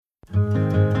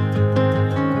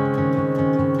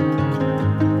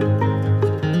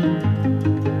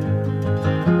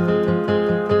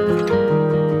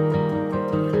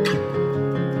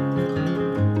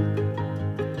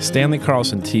Stanley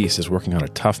Carlson Teese is working on a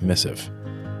tough missive.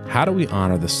 How do we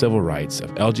honor the civil rights of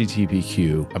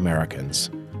LGBTQ Americans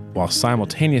while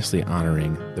simultaneously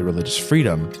honoring the religious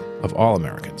freedom of all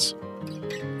Americans?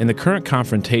 In the current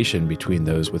confrontation between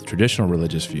those with traditional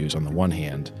religious views on the one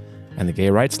hand and the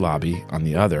gay rights lobby on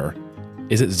the other,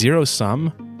 is it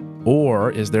zero-sum,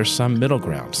 or is there some middle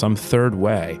ground, some third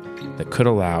way that could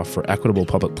allow for equitable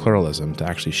public pluralism to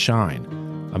actually shine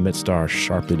amidst our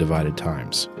sharply divided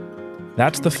times?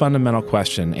 That's the fundamental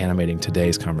question animating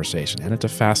today's conversation, and it's a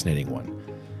fascinating one.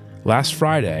 Last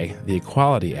Friday, the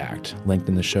Equality Act, linked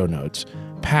in the show notes,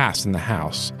 passed in the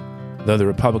House, though the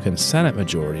Republican Senate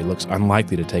majority looks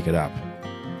unlikely to take it up.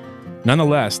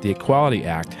 Nonetheless, the Equality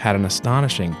Act had an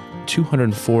astonishing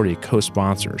 240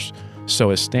 co-sponsors, so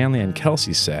as Stanley and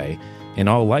Kelsey say, in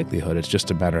all likelihood it's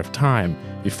just a matter of time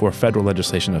before federal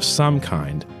legislation of some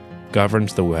kind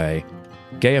governs the way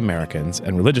gay Americans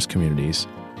and religious communities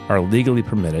are legally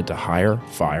permitted to hire,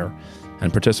 fire,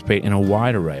 and participate in a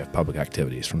wide array of public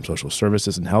activities, from social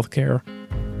services and healthcare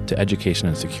to education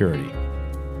and security.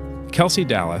 Kelsey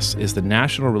Dallas is the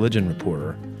national religion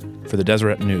reporter for the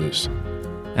Deseret News,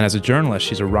 and as a journalist,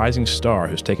 she's a rising star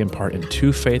who's taken part in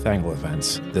 2 faith angle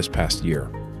events this past year.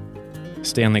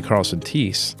 Stanley Carlson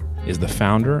Teese is the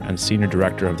founder and senior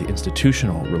director of the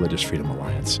Institutional Religious Freedom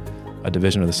Alliance, a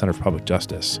division of the Center for Public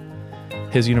Justice.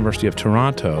 His University of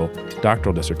Toronto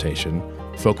doctoral dissertation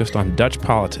focused on Dutch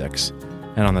politics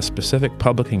and on the specific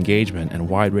public engagement and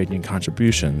wide-ranging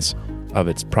contributions of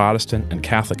its Protestant and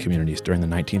Catholic communities during the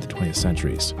 19th and 20th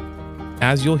centuries.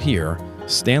 As you'll hear,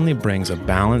 Stanley brings a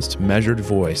balanced, measured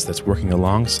voice that's working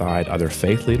alongside other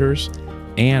faith leaders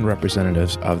and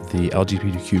representatives of the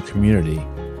LGBTQ community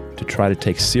to try to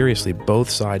take seriously both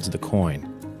sides of the coin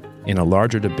in a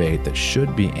larger debate that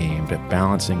should be aimed at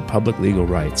balancing public legal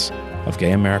rights of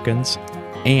gay Americans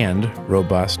and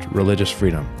robust religious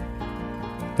freedom.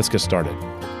 Let's get started.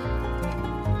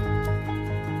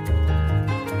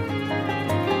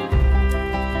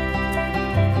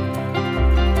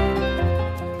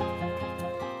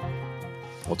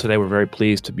 Well, today we're very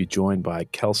pleased to be joined by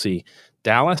Kelsey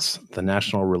Dallas, the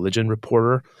national religion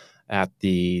reporter at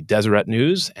the Deseret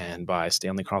News, and by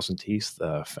Stanley Carlson Teese,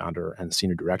 the founder and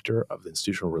senior director of the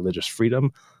Institutional Religious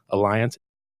Freedom Alliance.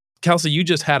 Kelsey, you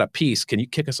just had a piece. Can you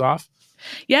kick us off?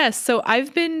 Yes. So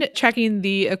I've been tracking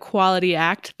the Equality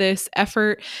Act, this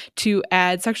effort to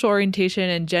add sexual orientation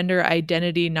and gender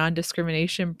identity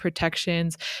non-discrimination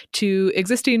protections to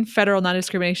existing federal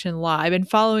non-discrimination law. I've been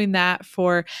following that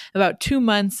for about 2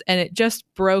 months, and it just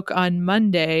broke on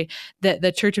Monday that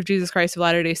the Church of Jesus Christ of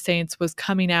Latter-day Saints was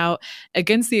coming out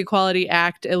against the Equality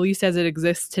Act, at least as it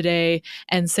exists today,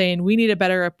 and saying we need a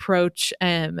better approach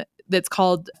that's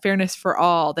called Fairness for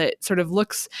All, that sort of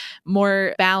looks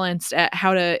more balanced at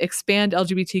how to expand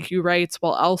LGBTQ rights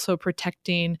while also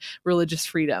protecting religious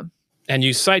freedom. And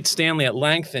you cite Stanley at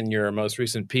length in your most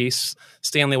recent piece.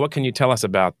 Stanley, what can you tell us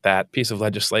about that piece of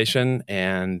legislation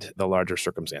and the larger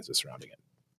circumstances surrounding it?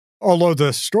 Although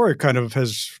the story kind of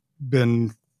has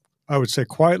been, I would say,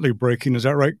 quietly breaking. Is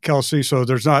that right, Kelsey? So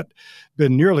there's not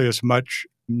been nearly as much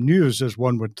news as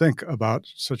one would think about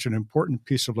such an important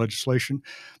piece of legislation.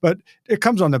 But it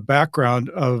comes on the background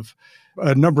of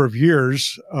a number of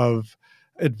years of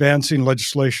advancing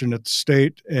legislation at the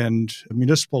state and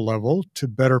municipal level to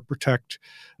better protect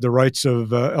the rights of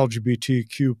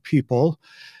LGBTQ people.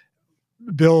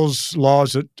 Bills,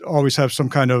 laws that always have some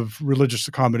kind of religious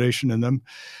accommodation in them.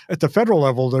 At the federal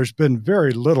level, there's been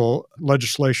very little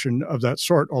legislation of that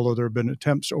sort, although there have been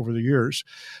attempts over the years.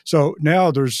 So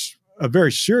now there's a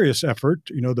very serious effort.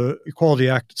 You know, the Equality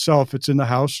Act itself, it's in the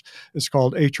House. It's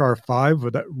called H.R. 5,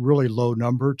 with that really low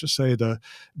number, to say the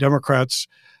Democrats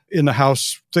in the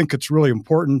House think it's really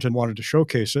important and wanted to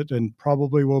showcase it, and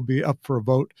probably will be up for a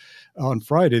vote on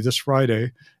this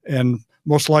Friday, and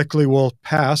most likely will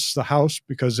pass the House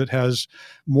because it has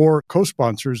more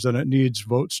co-sponsors than it needs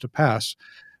votes to pass.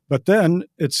 But then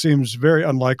it seems very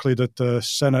unlikely that the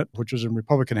Senate, which is in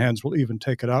Republican hands, will even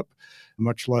take it up,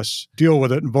 much less deal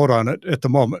with it and vote on it at the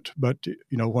moment. But,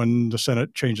 you know, when the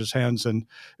Senate changes hands, then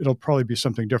it'll probably be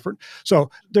something different. So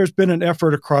there's been an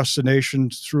effort across the nation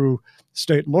through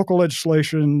state and local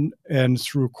legislation and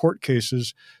through court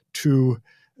cases to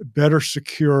better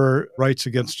secure rights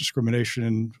against discrimination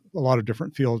in a lot of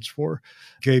different fields for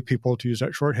gay people, to use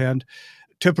that shorthand.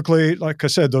 Typically, like I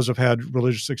said, those have had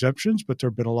religious exemptions, but there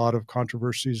have been a lot of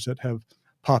controversies that have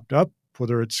popped up,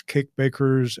 whether it's cake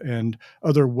bakers and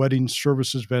other wedding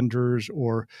services vendors,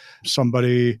 or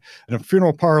somebody in a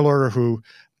funeral parlor who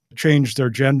changed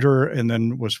their gender and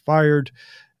then was fired.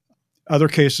 Other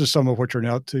cases, some of which are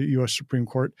now at the U.S. Supreme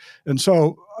Court. And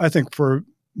so I think for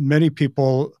many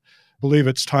people, believe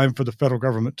it's time for the federal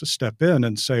government to step in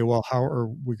and say, well, how are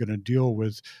we going to deal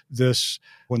with this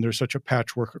when there's such a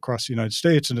patchwork across the United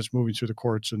States and it's moving through the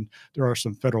courts? And there are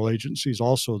some federal agencies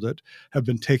also that have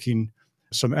been taking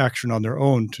some action on their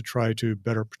own to try to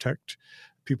better protect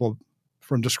people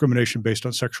from discrimination based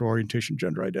on sexual orientation,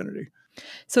 gender identity.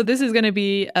 So this is going to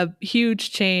be a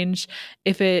huge change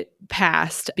if it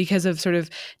passed because of sort of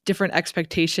different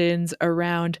expectations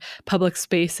around public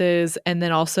spaces and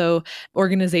then also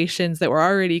organizations that were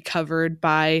already covered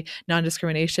by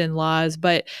non-discrimination laws.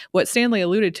 But what Stanley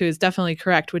alluded to is definitely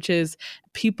correct, which is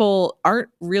people aren't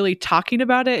really talking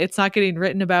about it. It's not getting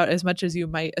written about as much as you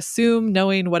might assume,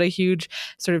 knowing what a huge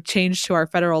sort of change to our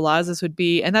federal laws this would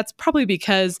be. And that's probably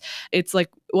because it's like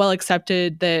well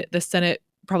accepted that the Senate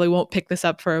probably won't pick this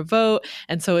up for a vote.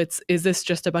 And so is this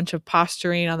just a bunch of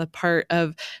posturing on the part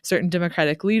of certain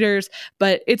Democratic leaders?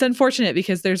 But it's unfortunate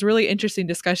because there's really interesting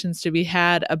discussions to be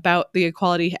had about the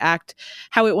Equality Act,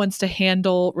 how it wants to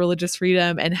handle religious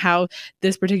freedom, and how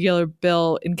this particular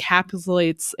bill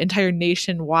encapsulates entire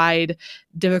nationwide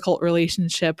difficult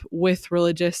relationship with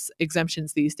religious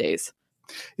exemptions these days.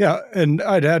 Yeah, and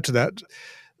I'd add to that.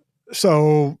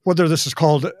 So whether this is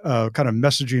called a kind of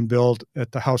messaging bill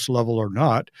at the House level or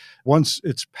not, once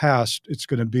it's passed, it's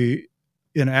going to be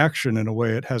in action in a way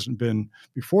it hasn't been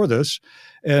before this.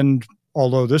 And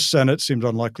although this Senate seems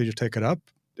unlikely to take it up,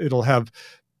 it'll have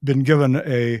been given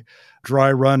a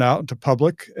dry run out into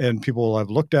public and people will have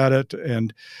looked at it,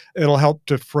 and it'll help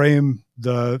to frame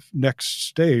the next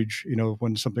stage,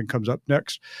 when something comes up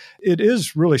next. It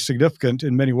is really significant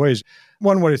in many ways.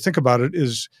 One way to think about it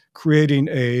is creating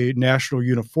a national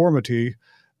uniformity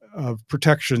of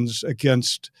protections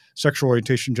against sexual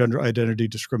orientation, gender identity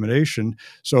discrimination.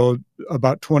 So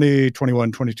about 20,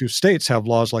 21, 22 states have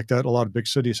laws like that. A lot of big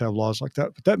cities have laws like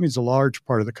that. But that means a large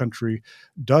part of the country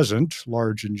doesn't,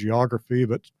 large in geography,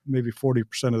 but maybe 40%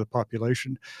 of the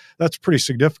population. That's pretty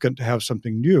significant to have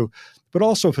something new. But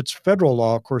also if it's federal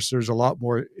law, of course, there's a lot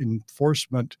more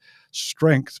enforcement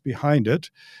strength behind it.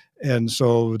 And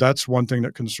so that's one thing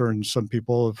that concerns some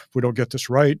people. If we don't get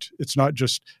this right, it's not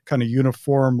just kind of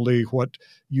uniformly what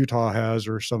Utah has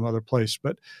or some other place,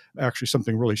 but actually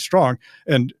something really strong.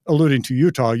 And alluding to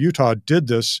Utah did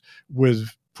this with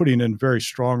putting in very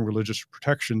strong religious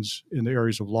protections in the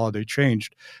areas of law they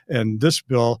changed. And this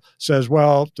bill says,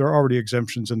 well, there are already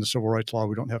exemptions in the civil rights law.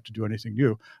 We don't have to do anything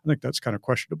new. I think that's kind of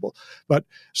questionable. But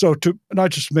so to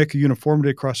not just make a uniformity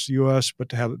across the U.S., but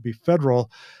to have it be federal,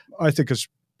 I think is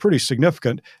pretty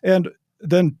significant. And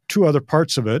then two other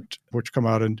parts of it, which come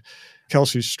out in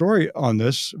Kelsey's story on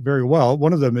this very well.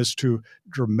 One of them is to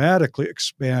dramatically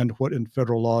expand what in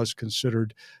federal law is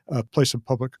considered a place of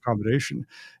public accommodation.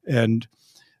 And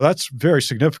that's very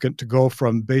significant to go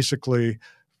from basically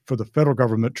for the federal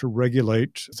government to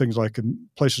regulate things like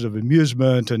places of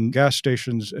amusement and gas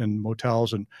stations and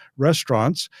motels and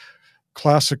restaurants,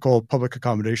 classical public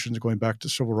accommodations going back to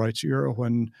civil rights era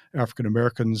when African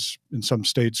Americans in some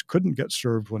states couldn't get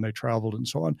served when they traveled and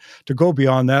so on, to go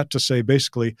beyond that to say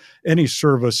basically any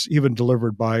service, even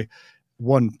delivered by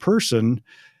one person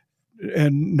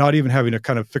and not even having a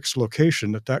kind of fixed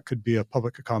location, that could be a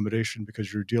public accommodation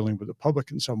because you're dealing with the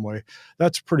public in some way.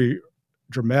 That's pretty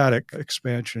dramatic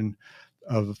expansion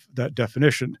of that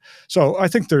definition. So I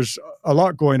think there's a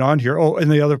lot going on here. Oh,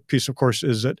 and the other piece, of course,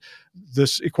 is that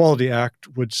this Equality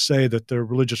Act would say that the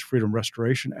Religious Freedom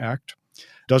Restoration Act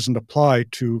doesn't apply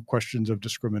to questions of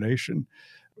discrimination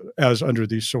as under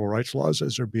these civil rights laws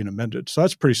as they're being amended. So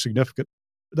that's pretty significant.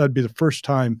 That'd be the first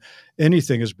time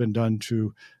anything has been done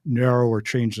to narrow or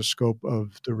change the scope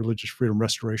of the Religious Freedom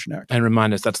Restoration Act. And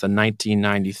remind us, that's the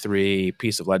 1993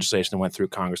 piece of legislation that went through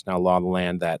Congress, now law of the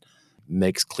land, that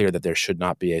makes clear that there should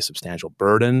not be a substantial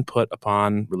burden put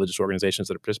upon religious organizations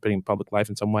that are participating in public life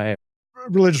in some way.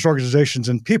 Religious organizations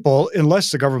and people, unless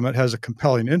the government has a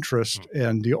compelling interest,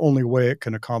 and the only way it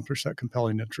can accomplish that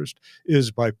compelling interest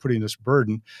is by putting this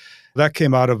burden. That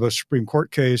came out of a Supreme Court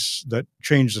case that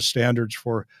changed the standards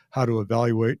for how to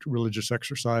evaluate religious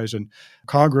exercise. And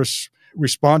Congress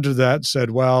responded to that and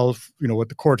said, well, what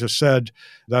the court has said,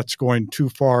 that's going too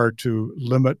far to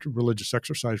limit religious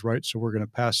exercise rights, so we're going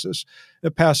to pass this.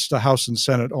 It passed the House and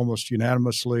Senate almost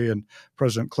unanimously, and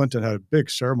President Clinton had a big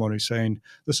ceremony saying,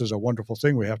 this is a wonderful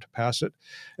thing, we have to pass it.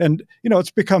 And, it's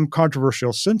become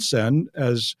controversial since then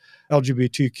as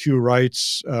LGBTQ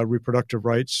rights, reproductive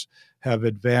rights have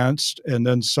advanced, and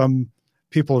then some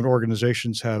people and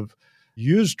organizations have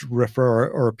used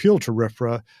RFRA or appealed to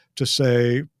RFRA to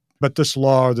say, but this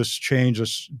law, this change,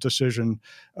 this decision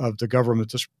of the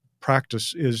government, this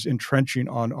practice is entrenching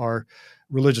on our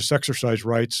religious exercise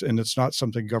rights, and it's not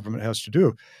something government has to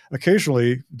do.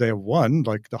 Occasionally, they have won,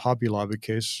 like the Hobby Lobby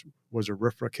case was a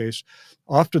RFRA case.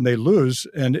 Often they lose,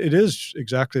 and it is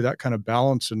exactly that kind of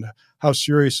balance. And how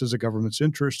serious is the government's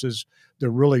interest? Is there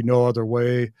really no other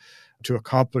way to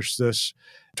accomplish this?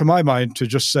 To my mind, to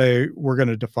just say we're going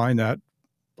to define that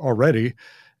already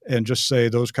and just say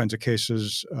those kinds of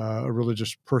cases, a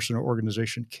religious person or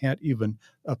organization can't even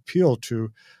appeal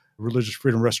to Religious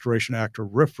Freedom Restoration Act or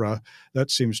RFRA, that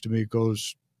seems to me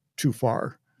goes too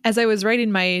far. As I was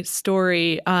writing my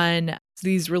story on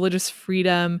these religious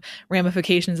freedom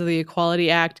ramifications of the Equality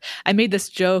Act, I made this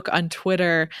joke on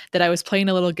Twitter that I was playing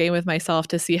a little game with myself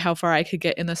to see how far I could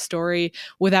get in the story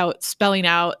without spelling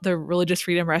out the Religious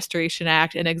Freedom Restoration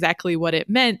Act and exactly what it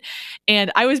meant.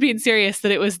 And I was being serious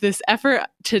that it was this effort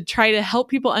to try to help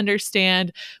people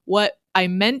understand what I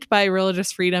meant by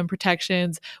religious freedom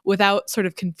protections without sort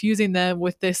of confusing them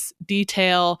with this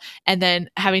detail and then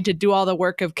having to do all the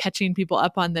work of catching people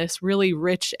up on this really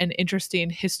rich and interesting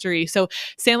history. So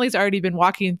Stanley's already been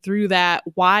walking through that,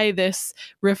 why this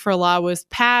RFRA law was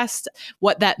passed,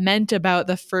 what that meant about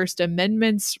the First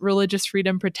Amendment's religious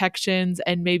freedom protections,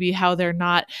 and maybe how they're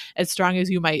not as strong as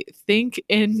you might think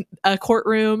in a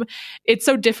courtroom. It's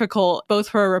so difficult, both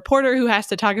for a reporter who has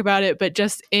to talk about it, but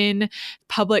just in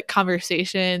public conversations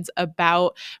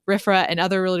about RFRA and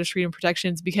other religious freedom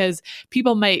protections, because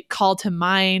people might call to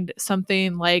mind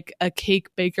something like a cake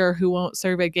baker who won't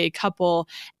serve a gay couple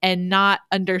and not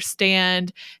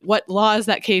understand what laws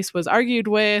that case was argued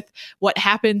with, what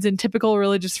happens in typical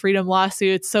religious freedom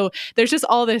lawsuits. So there's just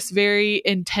all this very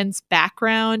intense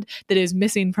background that is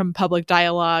missing from public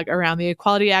dialogue around the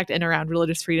Equality Act and around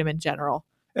religious freedom in general.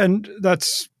 And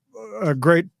that's a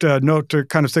great note to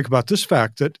kind of think about this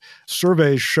fact that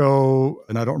surveys show,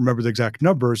 and I don't remember the exact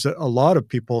numbers, that a lot of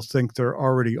people think there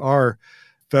already are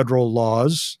federal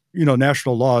laws,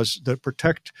 national laws that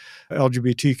protect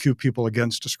LGBTQ people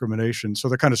against discrimination. So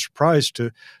they're kind of surprised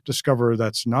to discover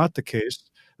that's not the case.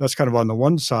 That's kind of on the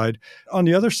one side. On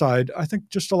the other side, I think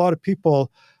just a lot of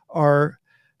people are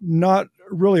not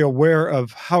really aware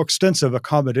of how extensive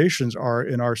accommodations are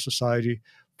in our society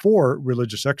for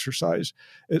religious exercise.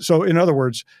 So in other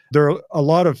words, there are a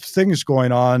lot of things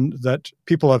going on that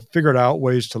people have figured out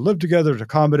ways to live together, to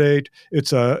accommodate.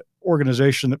 It's a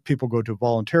organization that people go to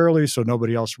voluntarily, so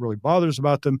nobody else really bothers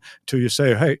about them until you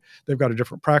say, hey, they've got a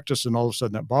different practice, and all of a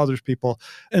sudden that bothers people,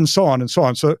 and so on and so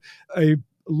on. So a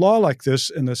law like this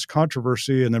and this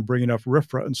controversy and then bringing up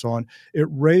RFRA and so on, it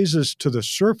raises to the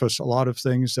surface a lot of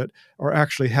things that are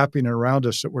actually happening around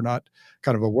us that we're not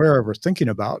kind of aware of or thinking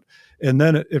about. And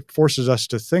then it forces us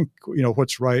to think,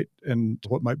 what's right and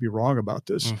what might be wrong about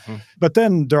this. Mm-hmm. But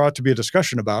then there ought to be a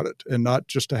discussion about it and not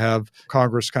just to have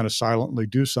Congress kind of silently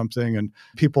do something and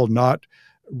people not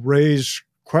raise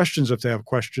questions if they have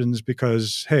questions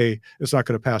because, hey, it's not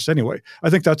going to pass anyway. I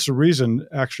think that's the reason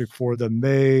actually for the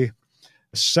May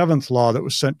 7th law that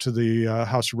was sent to the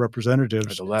House of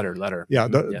Representatives. The letter. Yeah,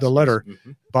 the letter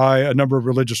by a number of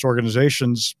religious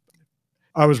organizations.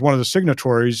 I was one of the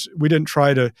signatories. We didn't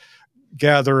try to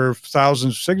gather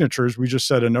thousands of signatures. We just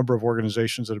said a number of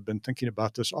organizations that have been thinking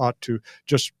about this ought to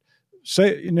just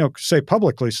say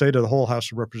publicly, say to the whole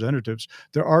House of Representatives,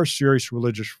 there are serious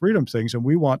religious freedom things, and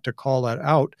we want to call that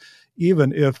out,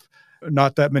 even if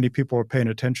not that many people are paying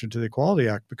attention to the Equality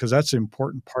Act, because that's an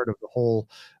important part of the whole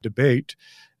debate.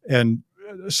 And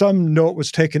some note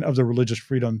was taken of the religious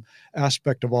freedom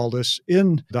aspect of all this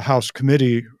in the House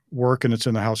committee work, and it's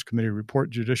in the House committee report,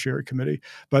 Judiciary Committee.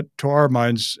 But to our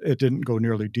minds, it didn't go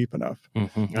nearly deep enough.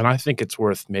 Mm-hmm. And I think it's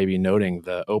worth maybe noting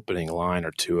the opening line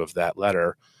or two of that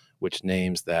letter, which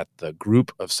names that the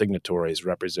group of signatories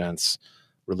represents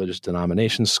religious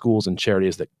denominations, schools, and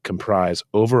charities that comprise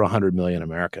over 100 million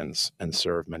Americans and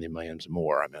serve many millions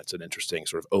more. I mean, it's an interesting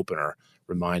sort of opener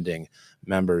reminding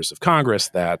members of Congress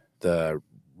that the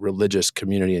religious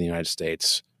community in the United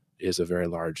States is a very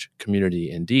large community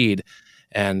indeed.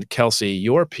 And Kelsey,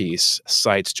 your piece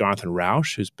cites Jonathan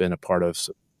Rauch, who's been a part of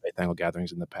faith angle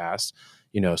gatherings in the past,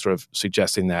 sort of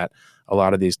suggesting that a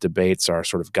lot of these debates are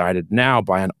sort of guided now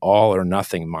by an all or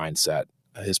nothing mindset,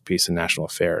 his piece in National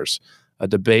Affairs. A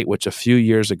debate which a few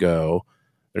years ago,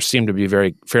 there seemed to be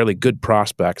fairly good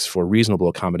prospects for reasonable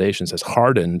accommodations, has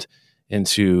hardened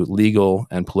into legal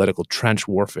and political trench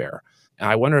warfare. And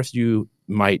I wonder if you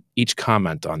might each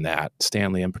comment on that.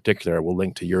 Stanley in particular will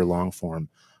link to your long-form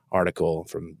article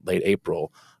from late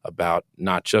April about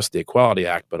not just the Equality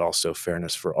Act, but also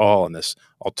Fairness for All and this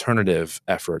alternative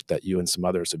effort that you and some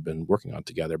others have been working on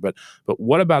together. But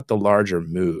what about the larger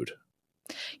mood?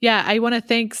 Yeah, I want to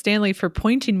thank Stanley for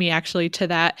pointing me actually to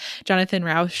that Jonathan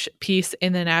Rauch piece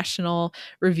in the National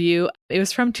Review. It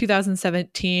was from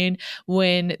 2017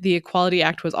 when the Equality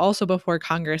Act was also before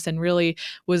Congress and really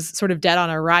was sort of dead on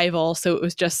arrival. So it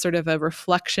was just sort of a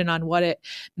reflection on what it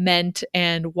meant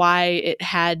and why it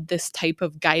had this type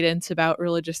of guidance about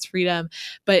religious freedom.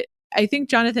 But I think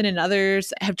Jonathan and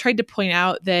others have tried to point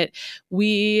out that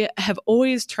we have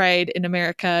always tried in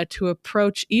America to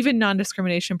approach even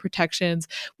non-discrimination protections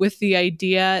with the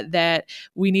idea that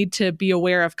we need to be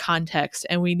aware of context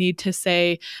and we need to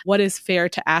say what is fair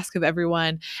to ask of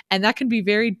everyone. And that can be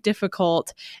very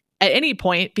difficult at any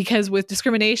point, because with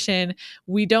discrimination,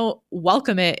 we don't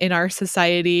welcome it in our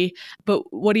society.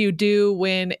 But what do you do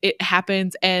when it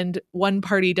happens and one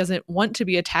party doesn't want to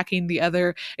be attacking the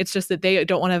other? It's just that they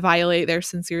don't want to violate their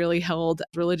sincerely held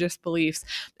religious beliefs.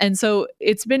 And so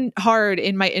it's been hard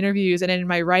in my interviews and in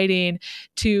my writing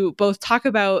to both talk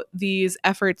about these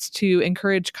efforts to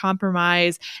encourage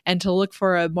compromise and to look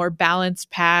for a more balanced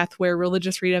path where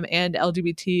religious freedom and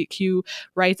LGBTQ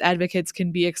rights advocates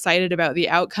can be excited about the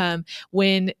outcome,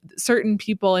 when certain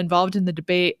people involved in the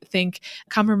debate think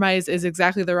compromise is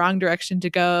exactly the wrong direction to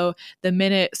go. The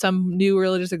minute some new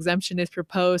religious exemption is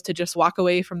proposed, to just walk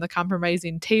away from the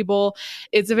compromising table.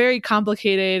 It's a very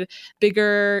complicated,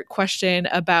 bigger question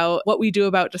about what we do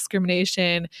about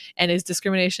discrimination, and is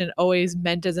discrimination always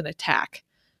meant as an attack?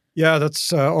 Yeah,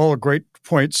 that's all a great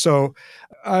point. So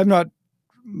I'm not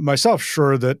myself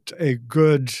sure that a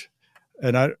good,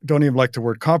 and I don't even like the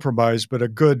word compromise, but a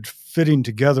good fitting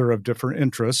together of different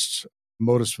interests,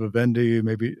 modus vivendi,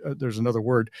 maybe there's another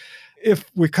word. If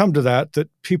we come to that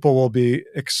people will be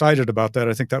excited about that,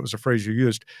 I think that was a phrase you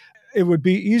used, it would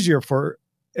be easier for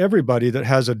everybody that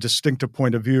has a distinctive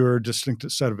point of view or a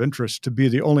distinctive set of interests to be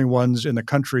the only ones in the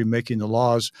country making the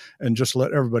laws and just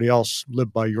let everybody else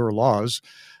live by your laws.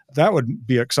 That would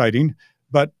be exciting.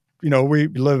 But we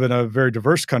live in a very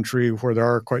diverse country where there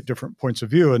are quite different points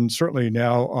of view, and certainly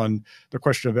now on the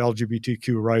question of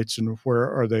LGBTQ rights and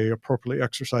where are they appropriately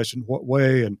exercised in what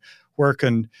way, and where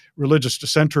can religious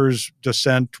dissenters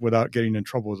dissent without getting in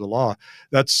trouble with the law.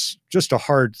 That's just a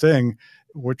hard thing,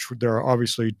 which there are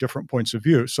obviously different points of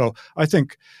view. So I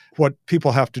think what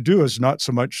people have to do is not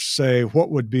so much say what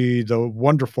would be the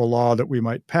wonderful law that we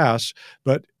might pass,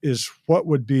 but is what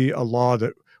would be a law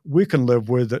that we can live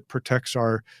with that protects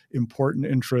our important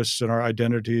interests and our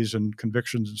identities and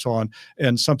convictions and so on,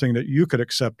 and something that you could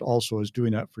accept also as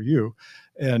doing that for you.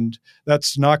 And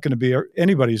that's not going to be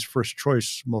anybody's first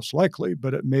choice, most likely,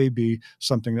 but it may be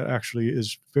something that actually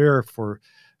is fair for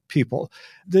people.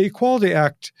 The Equality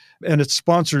Act and its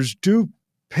sponsors do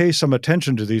pay some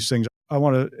attention to these things. I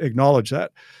want to acknowledge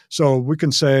that. So we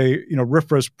can say,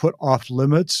 RFRA's put off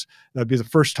limits. That'd be the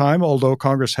first time, although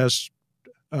Congress has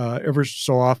ever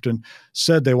so often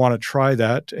said they want to try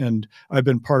that. And I've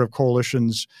been part of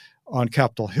coalitions on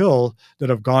Capitol Hill that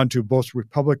have gone to both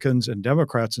Republicans and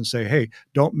Democrats and say, hey,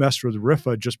 don't mess with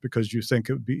RFRA just because you think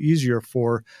it would be easier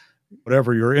for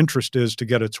whatever your interest is to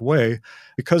get its way,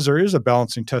 because there is a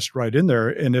balancing test right in there.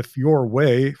 And if your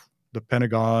way, the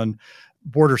Pentagon,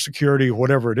 border security,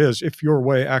 whatever it is, if your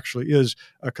way actually is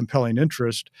a compelling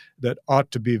interest that ought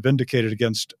to be vindicated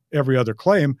against every other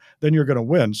claim, then you're going to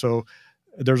win. So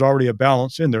there's already a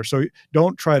balance in there. So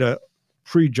don't try to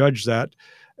prejudge that.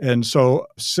 And so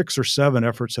 6 or 7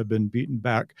 efforts have been beaten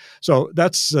back. So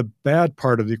that's the bad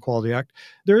part of the Equality Act.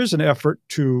 There is an effort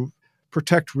to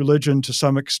protect religion to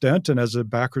some extent. And as the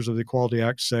backers of the Equality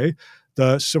Act say,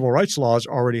 the civil rights laws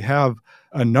already have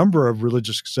a number of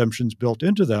religious exemptions built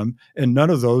into them, and none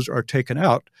of those are taken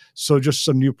out. So just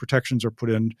some new protections are put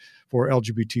in for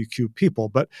LGBTQ people.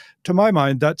 But to my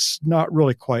mind, that's not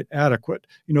really quite adequate.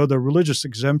 The religious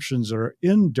exemptions that are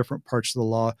in different parts of the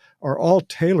law are all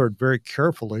tailored very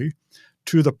carefully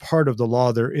to the part of the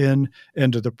law they're in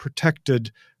and to the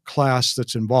protected class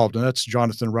that's involved. And that's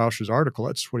Jonathan Rauch's article.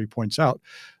 That's what he points out,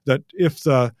 that if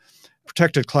the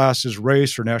protected class is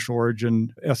race or national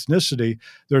origin, ethnicity,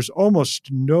 there's almost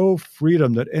no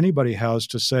freedom that anybody has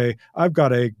to say, I've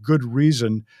got a good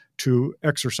reason to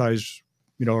exercise,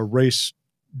 a race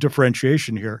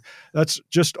differentiation here. That's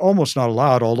just almost not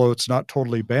allowed, although it's not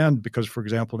totally banned because, for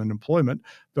example, in employment,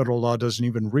 federal law doesn't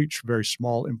even reach very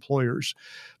small employers.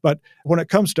 But when it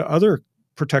comes to other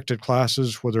protected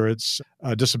classes, whether it's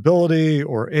disability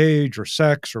or age or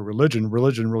sex or religion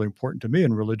really important to me,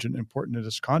 and religion important in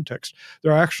this context,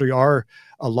 there actually are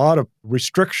a lot of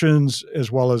restrictions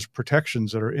as well as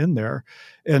protections that are in there.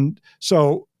 And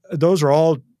so those are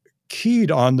all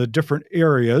keyed on the different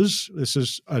areas. This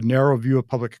is a narrow view of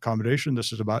public accommodation.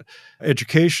 This is about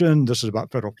education. This is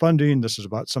about federal funding. This is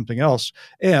about something else.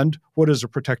 And what is a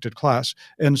protected class?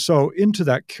 And so into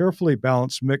that carefully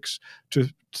balanced mix to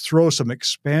throw some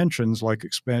expansions like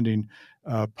expanding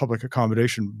public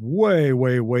accommodation way,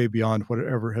 way, way beyond what it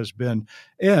ever has been,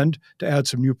 and to add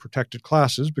some new protected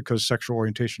classes because sexual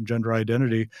orientation, gender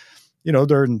identity,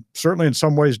 they're certainly in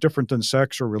some ways different than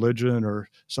sex or religion or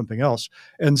something else,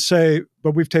 and say,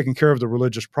 but we've taken care of the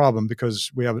religious problem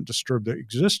because we haven't disturbed the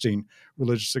existing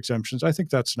religious exemptions. I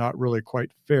think that's not really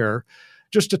quite fair.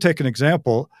 Just to take an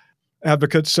example,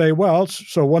 advocates say, well,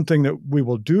 so one thing that we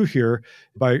will do here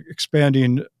by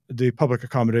expanding the public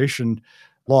accommodation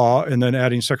law and then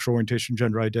adding sexual orientation,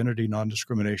 gender identity,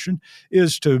 non-discrimination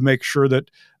is to make sure that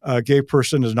a gay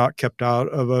person is not kept out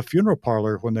of a funeral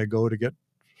parlor when they go to get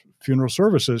funeral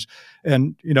services.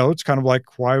 And, it's kind of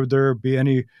like, why would there be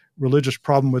any religious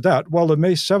problem with that? Well, the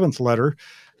May 7th letter,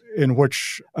 in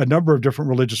which a number of different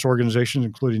religious organizations,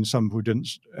 including some who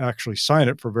didn't actually sign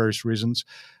it for various reasons,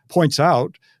 points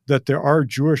out that there are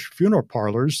Jewish funeral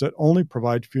parlors that only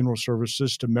provide funeral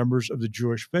services to members of the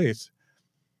Jewish faith.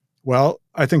 Well,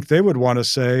 I think they would want to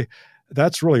say,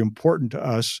 that's really important to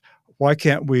us. Why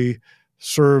can't we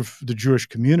serve the Jewish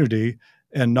community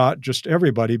and not just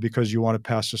everybody because you want to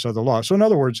pass this other law? So in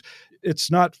other words,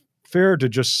 it's not fair to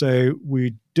just say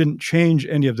we didn't change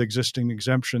any of the existing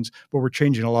exemptions, but we're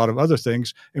changing a lot of other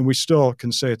things, and we still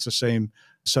can say it's the same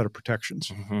set of protections.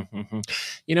 Mm-hmm,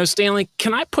 mm-hmm. Stanley,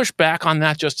 can I push back on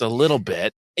that just a little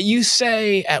bit? You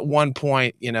say at one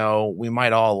point, we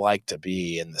might all like to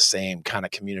be in the same kind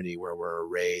of community where we're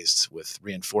raised with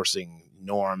reinforcing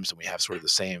norms and we have sort of the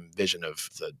same vision of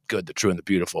the good, the true, and the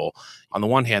beautiful. On the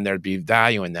one hand, there'd be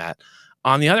value in that.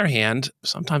 On the other hand,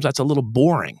 sometimes that's a little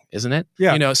boring, isn't it?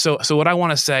 Yeah. So what I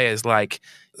want to say is like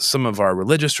some of our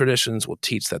religious traditions will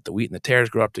teach that the wheat and the tares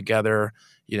grow up together.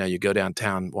 You go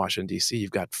downtown Washington, D.C.,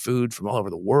 you've got food from all over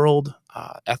the world,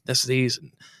 ethnicities,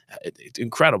 and it's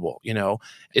incredible.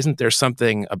 Isn't there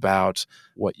something about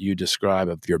what you describe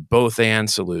of your both and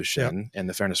solution and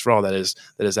the fairness for all that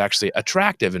is actually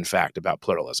attractive, in fact, about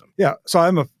pluralism? Yeah. So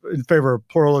I'm in favor of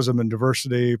pluralism and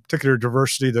diversity, particular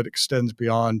diversity that extends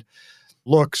beyond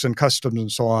looks and customs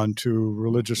and so on to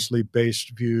religiously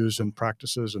based views and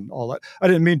practices and all that. I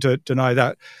didn't mean to deny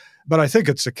that, but I think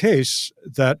it's the case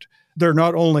that they're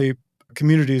not only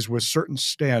communities with certain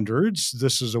standards,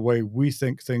 this is a way we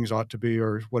think things ought to be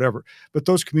or whatever, but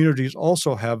those communities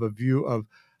also have a view of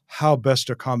how best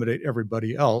to accommodate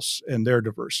everybody else and their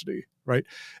diversity, right?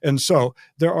 And so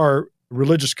there are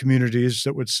religious communities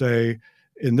that would say,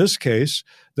 in this case,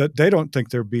 that they don't think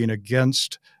they're being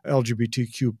against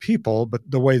LGBTQ people, but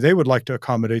the way they would like to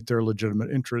accommodate their legitimate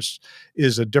interests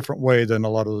is a different way than a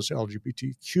lot of those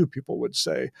LGBTQ people would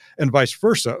say, and vice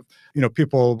versa.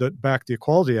 People that back the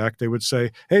Equality Act, they would say,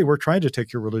 hey, we're trying to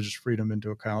take your religious freedom into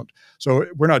account. So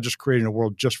we're not just creating a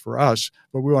world just for us,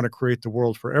 but we want to create the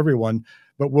world for everyone,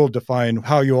 but we'll define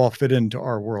how you all fit into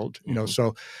our world.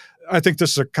 So I think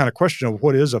this is a kind of question of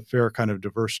what is a fair kind of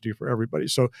diversity for everybody.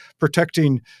 So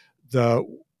protecting the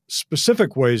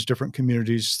specific ways different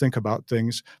communities think about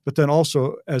things, but then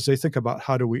also as they think about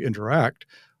how do we interact,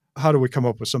 how do we come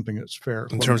up with something that's fair?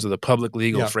 In terms of the public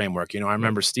legal framework, I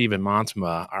remember Stephen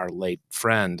Montema, our late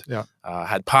friend,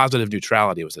 had Positive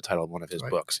Neutrality was the title of one of his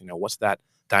books. What's that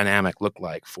dynamic look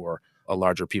like for a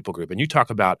larger people group? And you talk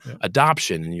about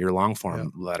adoption in your long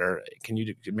form letter. Can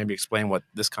you maybe explain what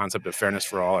this concept of fairness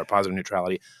for all or positive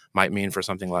neutrality might mean for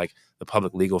something like the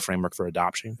public legal framework for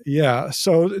adoption? Yeah.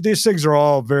 So these things are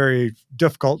all very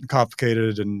difficult and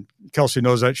complicated. And Kelsey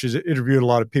knows that. She's interviewed a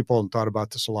lot of people and thought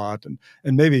about this a lot. And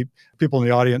maybe people in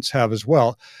the audience have as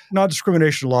well.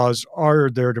 Non-discrimination laws are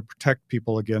there to protect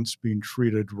people against being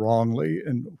treated wrongly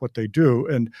in what they do.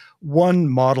 And one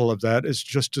model of that is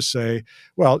just to say,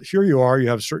 well, here you are, you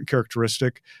have a certain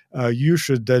characteristic. You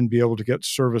should then be able to get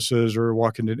services or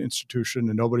walk into an institution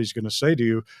and nobody's going to say to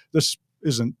you, this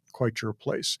isn't quite your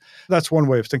place. That's one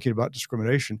way of thinking about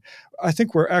discrimination. I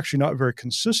think we're actually not very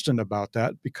consistent about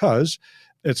that because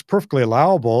it's perfectly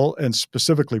allowable and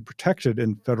specifically protected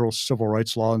in federal civil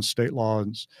rights law and state law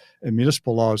and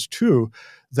municipal laws too,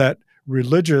 that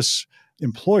religious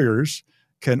employers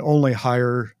can only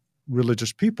hire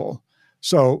religious people.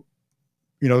 So,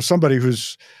 somebody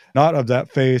who's not of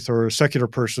that faith or a secular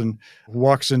person who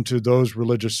walks into those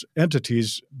religious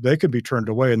entities, they could be turned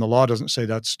away, and the law doesn't say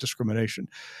that's discrimination.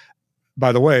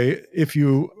 By the way, if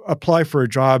you apply for a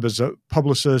job as a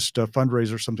publicist, a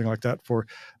fundraiser, something like that for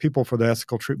People for the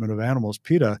Ethical Treatment of Animals,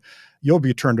 PETA, you'll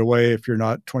be turned away if you're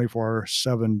not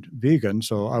 24/7 vegan,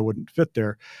 so I wouldn't fit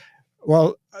there.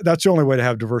 Well, that's the only way to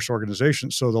have diverse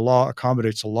organizations. So the law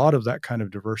accommodates a lot of that kind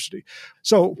of diversity.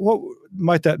 So what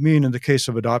might that mean in the case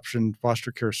of adoption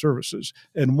foster care services?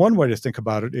 And one way to think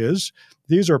about it is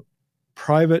these are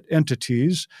private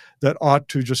entities that ought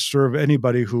to just serve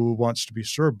anybody who wants to be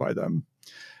served by them.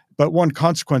 But one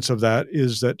consequence of that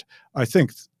is that I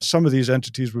think some of these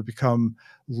entities would become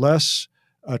less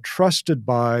trusted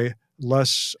by,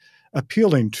 less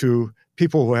appealing to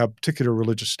people who have particular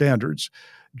religious standards.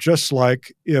 Just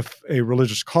like if a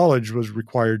religious college was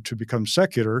required to become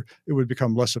secular, it would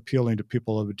become less appealing to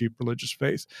people of a deep religious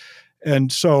faith.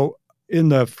 And so in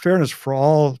the Fairness for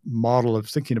All model of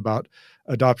thinking about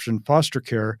adoption foster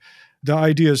care, the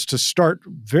idea is to start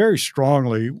very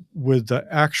strongly with the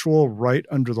actual right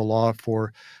under the law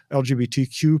for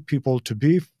LGBTQ people to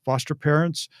be foster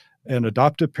parents and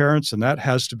adoptive parents, and that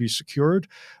has to be secured,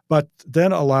 but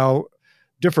then allow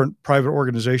different private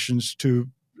organizations to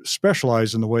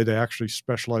specialize in the way they actually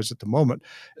specialize at the moment.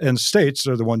 And states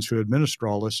are the ones who administer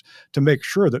all this to make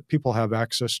sure that people have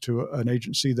access to an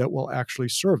agency that will actually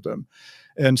serve them.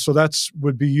 And so that's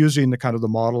would be using the kind of the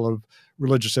model of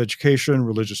religious education,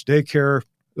 religious daycare.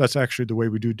 That's actually the way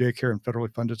we do daycare and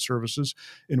federally funded services,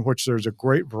 in which there's a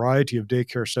great variety of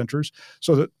daycare centers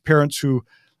so that parents who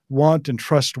want and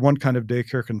trust one kind of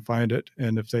daycare can find it.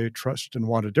 And if they trust and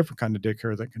want a different kind of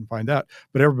daycare, they can find that.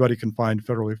 But everybody can find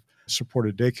federally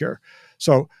supported daycare.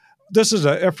 So this is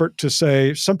an effort to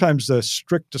say sometimes the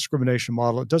strict discrimination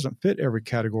model, it doesn't fit every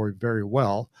category very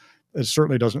well. It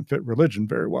certainly doesn't fit religion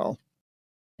very well.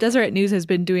 Deseret News has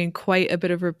been doing quite a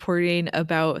bit of reporting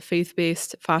about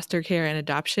faith-based foster care and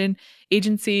adoption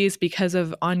agencies because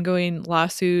of ongoing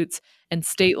lawsuits and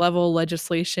state-level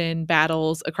legislation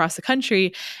battles across the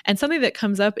country. And something that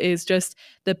comes up is just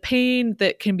the pain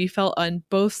that can be felt on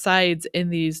both sides in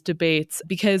these debates,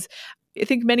 because I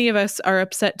think many of us are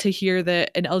upset to hear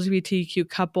that an LGBTQ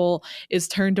couple is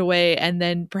turned away and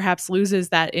then perhaps loses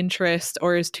that interest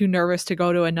or is too nervous to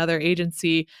go to another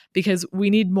agency because we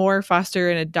need more foster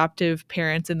and adoptive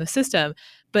parents in the system.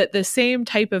 But the same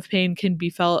type of pain can be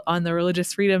felt on the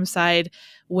religious freedom side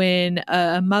when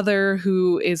a mother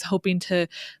who is hoping to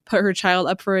put her child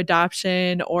up for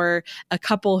adoption, or a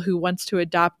couple who wants to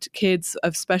adopt kids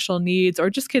of special needs, or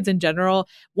just kids in general,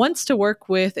 wants to work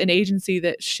with an agency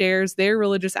that shares their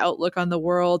religious outlook on the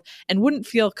world and wouldn't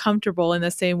feel comfortable in the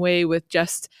same way with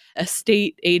just a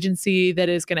state agency that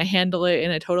is going to handle it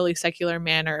in a totally secular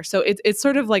manner. So it's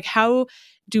sort of like, how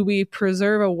do we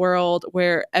preserve a world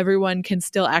where everyone can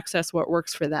still access what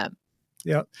works for them?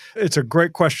 Yeah, it's a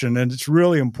great question, and it's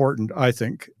really important, I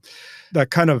think. That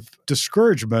kind of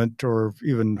discouragement or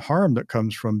even harm that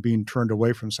comes from being turned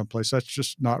away from someplace, that's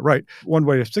just not right. One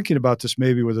way of thinking about this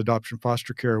maybe with adoption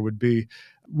foster care would be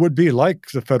like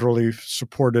the federally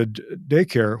supported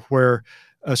daycare, where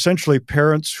essentially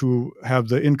parents who have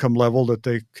the income level that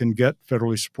they can get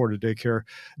federally supported daycare,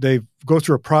 they go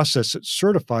through a process that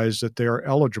certifies that they are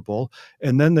eligible,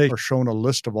 and then they are shown a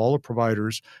list of all the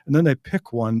providers, and then they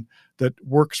pick one that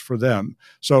works for them.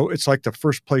 So it's like the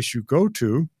first place you go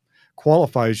to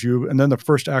qualifies you, and then the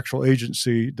first actual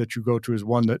agency that you go to is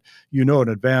one that you know in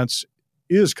advance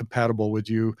is compatible with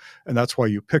you, and that's why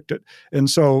you picked it. And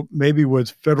so maybe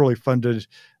with federally funded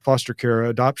foster care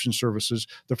adoption services,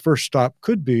 the first stop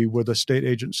could be with a state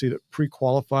agency that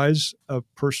pre-qualifies a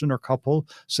person or couple,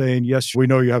 saying, yes, we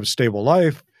know you have a stable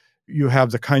life, you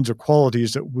have the kinds of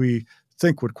qualities that we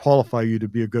think would qualify you to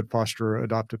be a good foster or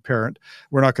adoptive parent.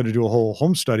 We're not going to do a whole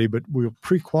home study, but we'll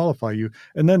pre-qualify you.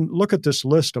 And then look at this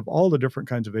list of all the different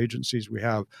kinds of agencies we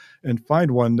have and find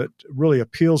one that really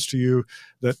appeals to you,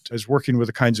 that is working with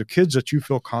the kinds of kids that you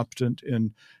feel competent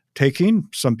in taking.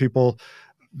 Some people,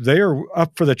 they are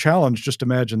up for the challenge. Just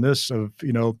imagine this, of,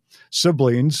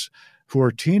 siblings who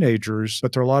are teenagers,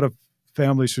 but there are a lot of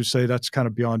families who say that's kind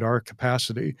of beyond our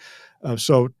capacity.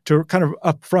 So to kind of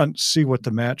upfront see what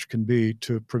the match can be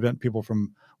to prevent people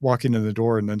from walking in the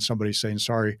door and then somebody saying,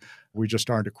 sorry, we just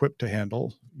aren't equipped to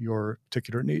handle your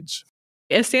particular needs.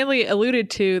 As Stanley alluded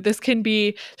to, this can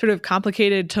be sort of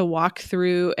complicated to walk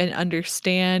through and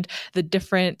understand the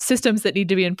different systems that need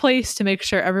to be in place to make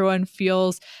sure everyone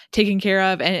feels taken care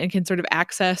of and can sort of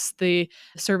access the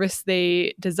service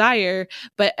they desire.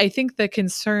 But I think the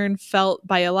concern felt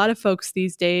by a lot of folks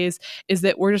these days is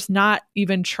that we're just not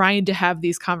even trying to have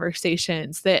these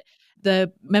conversations, that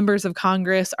the members of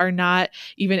Congress are not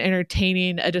even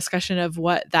entertaining a discussion of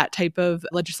what that type of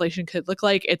legislation could look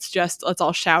like. It's just, let's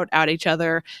all shout at each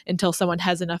other until someone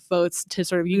has enough votes to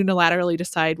sort of unilaterally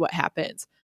decide what happens.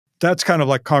 That's kind of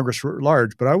like Congress at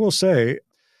large. But I will say,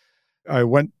 I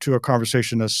went to a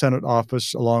conversation in a Senate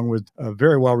office along with a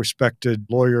very well-respected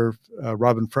lawyer,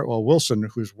 Robin Fretwell Wilson,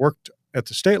 who's worked at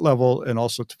the state level and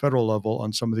also at the federal level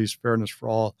on some of these fairness for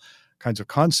all kinds of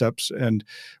concepts. And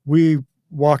we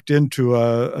walked into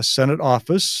a Senate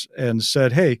office and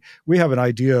said, hey, we have an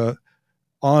idea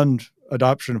on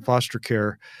adoption and foster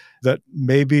care that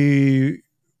maybe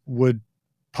would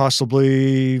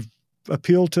possibly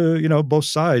appeal to, both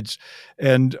sides.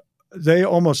 And they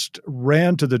almost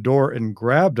ran to the door and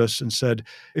grabbed us and said,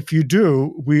 if you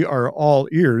do, we are all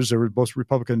ears. There were both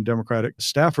Republican and Democratic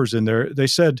staffers in there. They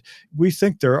said, we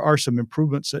think there are some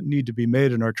improvements that need to be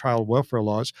made in our child welfare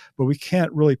laws, but we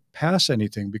can't really pass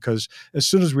anything because as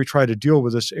soon as we try to deal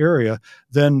with this area,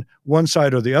 then one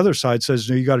side or the other side says,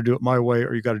 no, you got to do it my way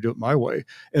or you got to do it my way.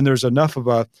 And there's enough of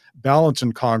a balance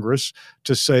in Congress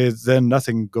to say then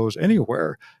nothing goes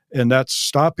anywhere. And that's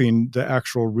stopping the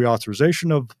actual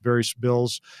reauthorization of various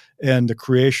bills and the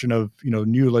creation of,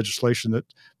 new legislation that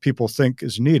people think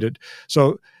is needed.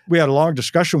 So we had a long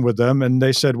discussion with them and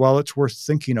they said, well, it's worth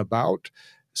thinking about.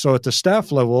 So at the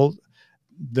staff level,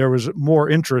 there was more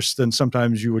interest than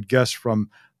sometimes you would guess from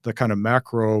the kind of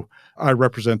macro, I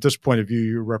represent this point of view,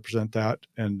 you represent that,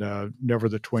 and never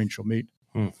the twain shall meet.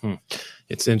 Mm-hmm.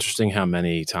 It's interesting how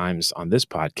many times on this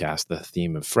podcast, the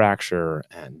theme of fracture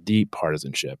and deep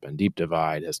partisanship and deep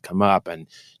divide has come up. And,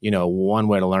 one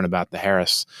way to learn about the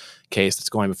Harris case that's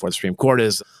going before the Supreme Court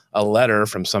is a letter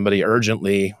from somebody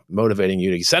urgently motivating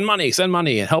you to send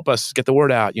money and help us get the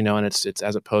word out, and it's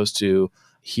as opposed to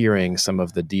hearing some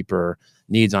of the deeper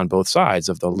needs on both sides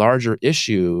of the larger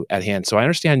issue at hand. So I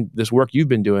understand this work you've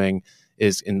been doing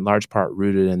is in large part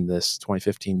rooted in this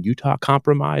 2015 Utah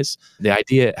Compromise. The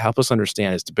idea, help us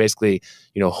understand, is to basically,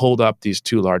 hold up these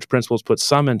two large principles, put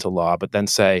some into law, but then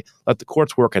say, let the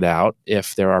courts work it out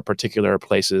if there are particular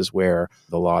places where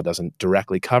the law doesn't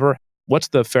directly cover. What's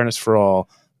the fairness for all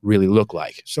really look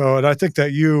like? So, and I think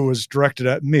that you was directed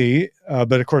at me,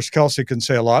 but of course, Kelsey can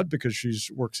say a lot because she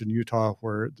works in Utah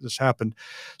where this happened.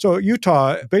 So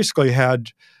Utah basically had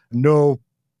no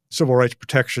civil rights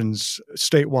protections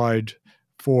statewide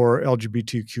for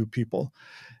LGBTQ people.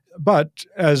 But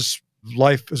as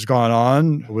life has gone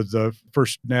on with the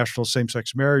first national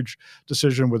same-sex marriage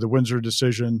decision, with the Windsor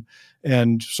decision,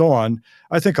 and so on,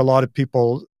 I think a lot of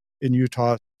people in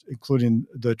Utah, including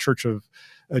the Church of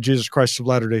Jesus Christ of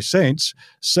Latter-day Saints,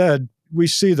 said, we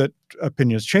see that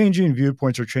opinions changing,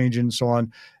 viewpoints are changing, and so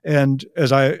on. And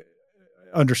as I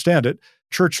understand it,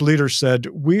 church leaders said,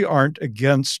 we aren't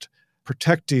against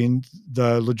protecting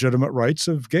the legitimate rights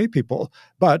of gay people,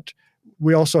 but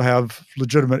we also have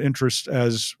legitimate interests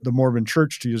as the Mormon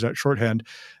Church, to use that shorthand,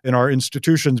 in our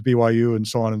institutions, BYU, and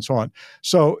so on and so on.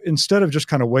 So instead of just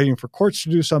kind of waiting for courts to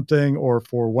do something or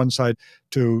for one side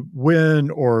to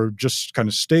win or just kind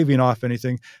of staving off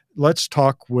anything, let's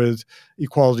talk with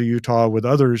Equality Utah, with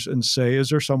others, and say, is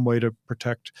there some way to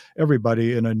protect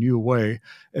everybody in a new way?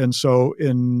 And so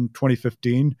in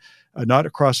 2015, not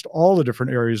across all the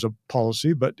different areas of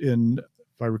policy, but in,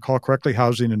 if I recall correctly,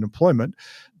 housing and employment,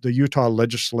 the Utah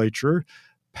legislature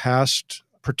passed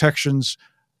protections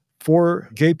for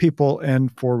gay people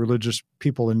and for religious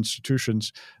people and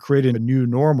institutions, creating a new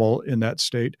normal in that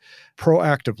state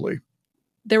proactively.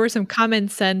 There were some common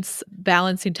sense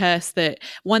balancing tests that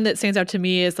one that stands out to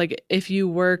me is like if you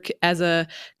work as a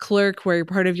clerk where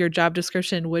part of your job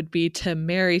description would be to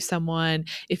marry someone,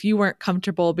 if you weren't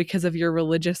comfortable because of your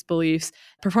religious beliefs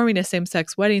performing a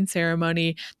same-sex wedding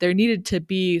ceremony, there needed to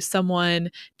be someone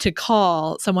to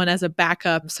call, someone as a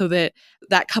backup so that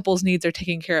that couple's needs are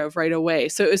taken care of right away.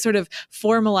 So it was sort of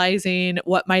formalizing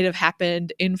what might have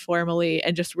happened informally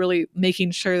and just really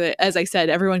making sure that, as I said,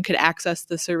 everyone could access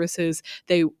the services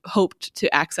they hoped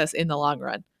to access in the long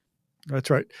run. That's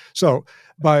right. So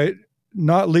by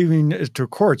not leaving it to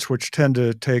courts, which tend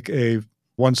to take a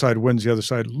one side wins, the other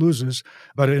side loses,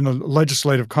 but in a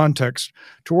legislative context,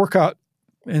 to work out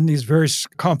in these very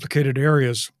complicated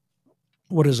areas,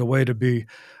 what is a way to be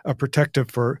protective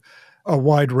for a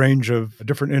wide range of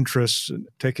different interests and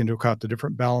take into account the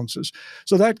different balances.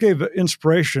 So that gave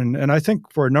inspiration. And I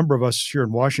think for a number of us here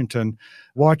in Washington,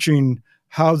 watching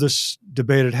how this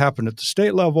debate had happened at the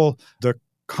state level, the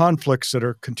conflicts that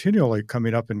are continually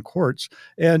coming up in courts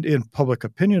and in public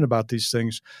opinion about these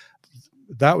things,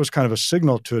 that was kind of a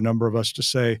signal to a number of us to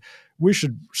say, we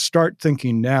should start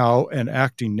thinking now and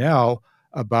acting now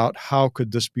about how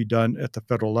could this be done at the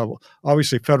federal level.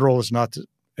 Obviously, federal is not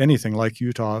anything like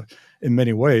Utah in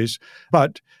many ways,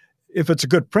 but if it's a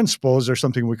good principle, is there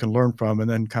something we can learn from and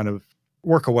then kind of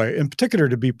work away, in particular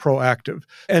to be proactive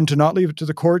and to not leave it to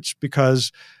the courts,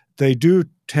 because they do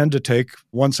tend to take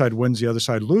one side wins, the other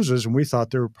side loses. And we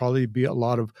thought there would probably be a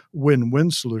lot of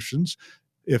win-win solutions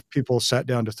if people sat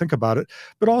down to think about it.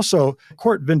 But also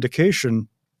court vindication,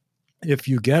 if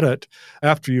you get it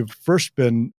after you've first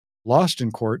been lost in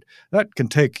court, that can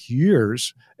take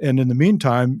years. And in the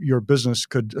meantime, your business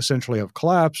could essentially have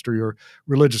collapsed, or your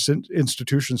religious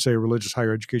institution, say a religious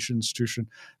higher education institution,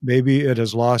 maybe it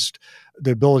has lost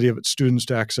the ability of its students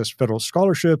to access federal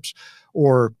scholarships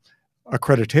or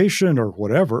accreditation or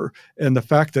whatever. And the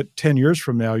fact that 10 years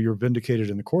from now you're vindicated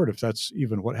in the court, if that's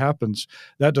even what happens,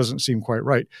 that doesn't seem quite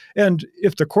right. And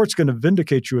if the court's going to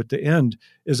vindicate you at the end,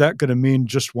 is that going to mean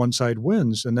just one side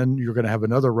wins? And then you're going to have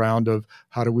another round of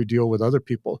how do we deal with other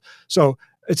people? So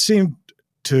it seemed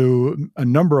to a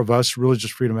number of us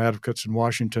religious freedom advocates in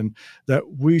Washington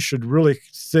that we should really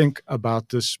think about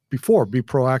this before, be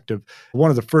proactive.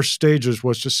 One of the first stages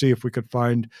was to see if we could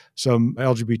find some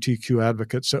LGBTQ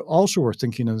advocates that also were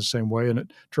thinking in the same way, and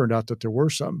it turned out that there were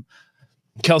some.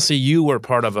 Kelsey, you were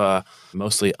part of a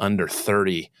mostly under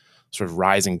 30 sort of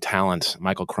rising talent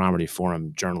Michael Cromartie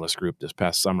Forum journalist group this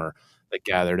past summer that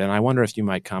gathered, and I wonder if you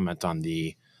might comment on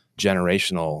the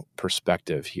generational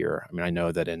perspective here. I mean, I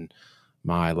know that in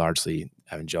my largely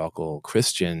evangelical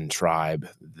Christian tribe,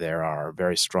 there are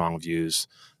very strong views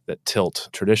that tilt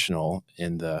traditional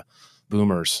in the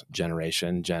boomers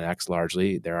generation, Gen X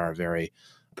largely. There are very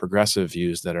progressive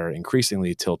views that are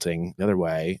increasingly tilting the other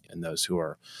way in those who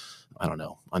are,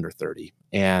 under 30.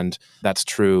 And that's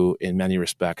true in many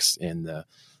respects in the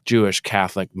Jewish,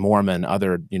 Catholic, Mormon,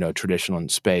 other, traditional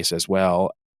space as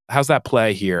well. How's that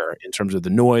play here in terms of the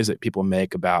noise that people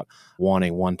make about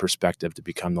wanting one perspective to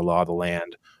become the law of the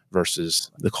land versus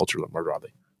the culture more broadly?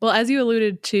 Well, as you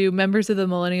alluded to, members of the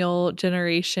millennial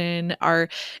generation are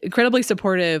incredibly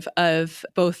supportive of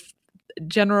both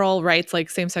general rights like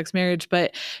same-sex marriage,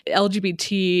 but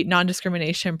LGBT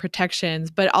non-discrimination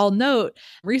protections. But I'll note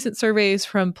recent surveys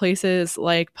from places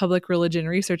like Public Religion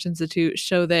Research Institute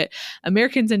show that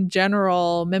Americans in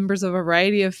general, members of a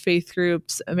variety of faith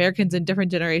groups, Americans in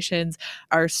different generations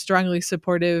are strongly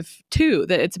supportive too,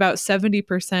 that it's about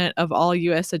 70% of all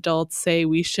U.S. adults say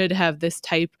we should have this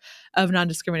type of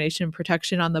non-discrimination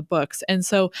protection on the books. And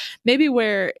so maybe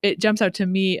where it jumps out to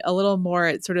me a little more,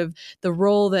 it's sort of the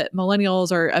role that millennials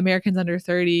or Americans under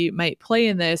 30 might play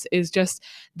in this is just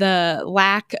the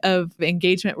lack of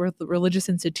engagement with religious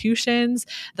institutions,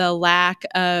 the lack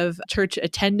of church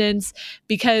attendance,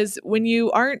 because when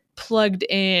you aren't plugged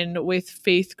in with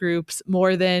faith groups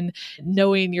more than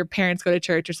knowing your parents go to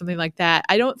church or something like that,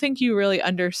 I don't think you really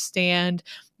understand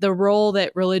the role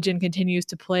that religion continues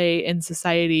to play in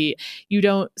society. You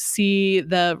don't see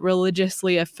the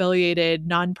religiously affiliated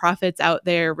nonprofits out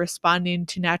there responding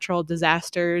to natural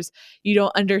disasters. You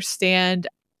don't understand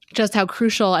just how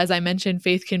crucial, as I mentioned,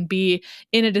 faith can be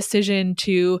in a decision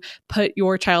to put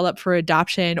your child up for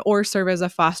adoption or serve as a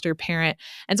foster parent.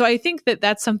 And so I think that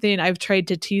that's something I've tried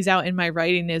to tease out in my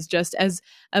writing is just as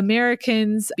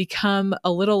Americans become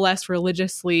a little less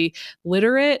religiously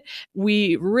literate,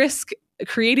 we risk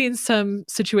creating some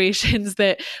situations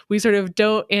that we sort of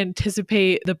don't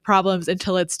anticipate the problems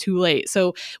until it's too late.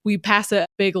 So we pass a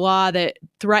big law that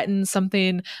threatens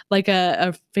something like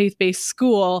a faith-based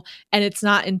school, and it's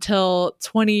not until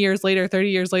 20 years later, 30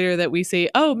 years later that we say,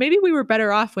 oh, maybe we were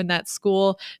better off when that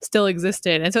school still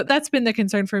existed. And so that's been the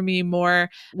concern for me more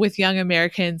with young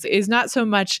Americans is not so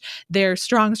much their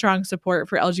strong support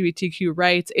for LGBTQ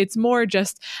rights. It's more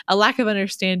just a lack of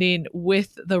understanding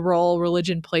with the role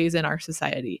religion plays in our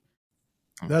society.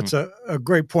 That's a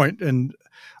great point. And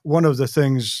one of the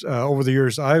things over the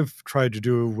years I've tried to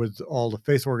do with all the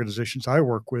faith organizations I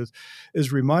work with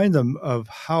is remind them of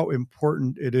how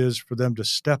important it is for them to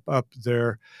step up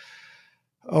their,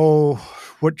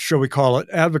 what shall we call it,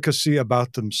 advocacy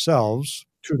about themselves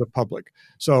to the public.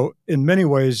 So in many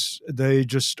ways, they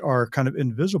just are kind of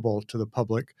invisible to the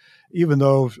public, even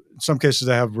though in some cases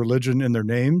they have religion in their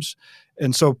names.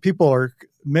 And so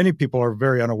many people are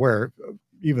very unaware,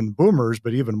 even boomers,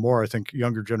 but even more, I think,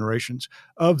 younger generations,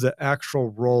 of the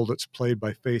actual role that's played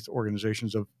by faith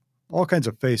organizations of all kinds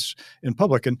of faiths in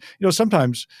public. And,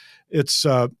 sometimes it's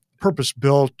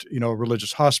purpose-built,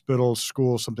 religious hospitals,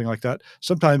 schools, something like that.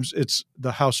 Sometimes it's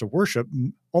the house of worship,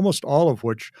 almost all of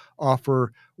which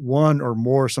offer one or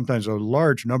more, sometimes a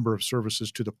large number of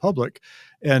services to the public.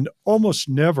 And almost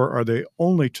never are they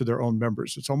only to their own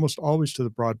members. It's almost always to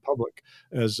the broad public,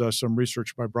 as some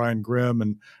research by Brian Grimm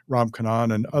and Ram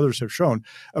Kannan and others have shown.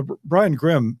 Brian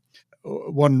Grimm,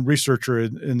 one researcher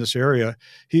in this area,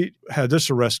 he had this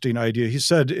arresting idea. He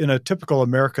said in a typical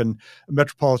American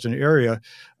metropolitan area,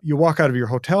 you walk out of your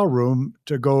hotel room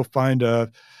to go find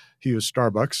a he used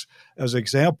Starbucks as an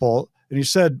example. And he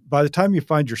said, by the time you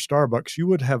find your Starbucks, you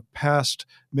would have passed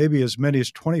maybe as many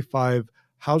as 25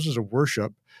 houses of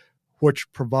worship,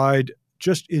 which provide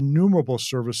just innumerable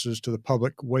services to the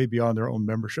public way beyond their own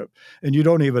membership. And you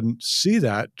don't even see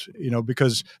that,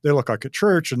 because they look like a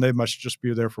church and they must just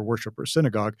be there for worship or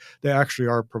synagogue. They actually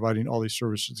are providing all these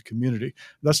services to the community.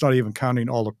 That's not even counting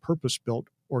all the purpose-built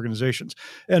organizations.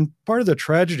 And part of the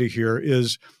tragedy here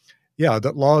is,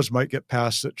 that laws might get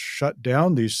passed that shut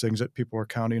down these things that people are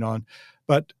counting on,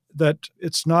 but that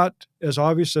it's not as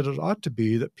obvious as it ought to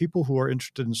be that people who are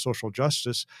interested in social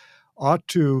justice ought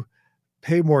to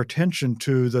pay more attention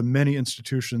to the many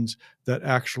institutions that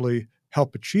actually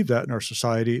help achieve that in our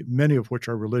society, many of which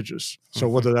are religious. So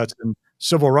whether that's in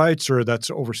civil rights or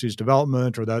that's overseas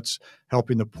development or that's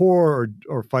helping the poor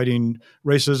or fighting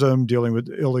racism, dealing with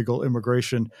illegal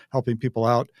immigration, helping people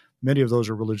out, many of those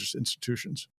are religious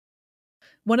institutions.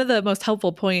 One of the most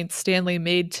helpful points Stanley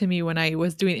made to me when I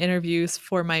was doing interviews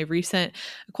for my recent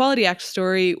Equality Act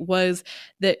story was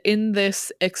that in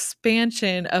this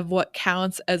expansion of what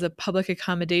counts as a public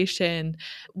accommodation,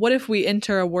 what if we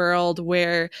enter a world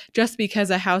where just because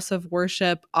a house of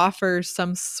worship offers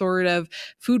some sort of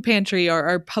food pantry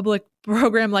or public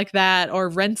program like that, or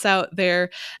rents out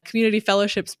their community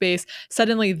fellowship space,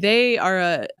 suddenly they are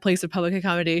a place of public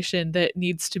accommodation that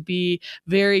needs to be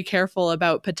very careful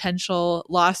about potential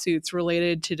lawsuits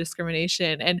related to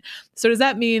discrimination. And so does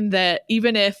that mean that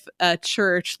even if a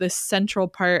church, this central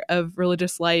part of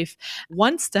religious life,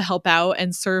 wants to help out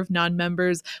and serve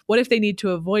non-members, what if they need to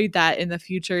avoid that in the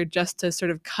future just to sort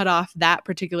of cut off that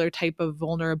particular type of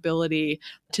vulnerability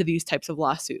to these types of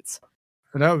lawsuits?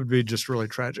 And that would be just really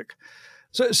tragic.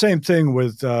 So same thing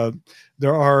with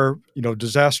there are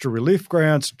disaster relief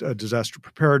grants, disaster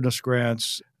preparedness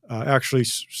grants,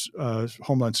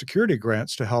 Homeland Security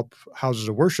grants to help houses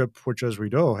of worship, which, as we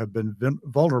know, have been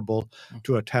vulnerable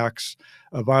to attacks,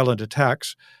 violent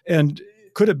attacks. And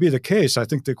could it be the case? I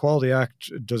think the Equality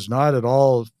Act does not at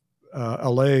all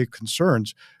allay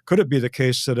concerns. Could it be the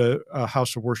case that a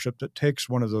house of worship that takes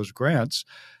one of those grants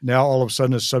now all of a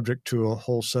sudden is subject to a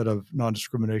whole set of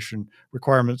non-discrimination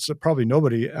requirements that probably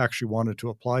nobody actually wanted to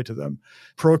apply to them?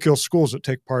 Parochial schools that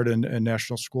take part in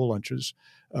national school lunches,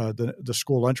 the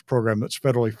school lunch program that's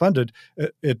federally funded,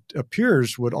 it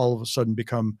appears would all of a sudden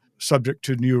become subject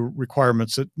to new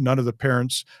requirements that none of the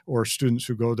parents or students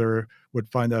who go there would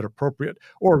find that appropriate,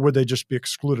 or would they just be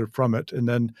excluded from it? And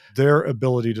then their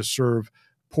ability to serve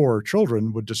poor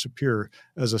children would disappear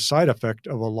as a side effect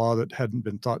of a law that hadn't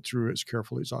been thought through as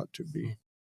carefully as ought to be.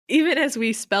 Even as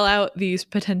we spell out these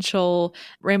potential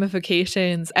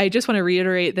ramifications, I just want to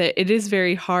reiterate that it is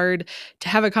very hard to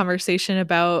have a conversation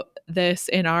about this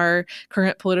in our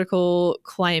current political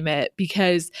climate,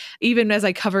 because even as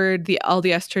I covered the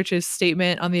LDS Church's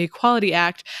statement on the Equality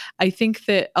Act, I think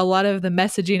that a lot of the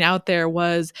messaging out there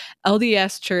was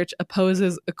LDS Church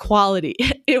opposes equality.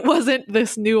 It wasn't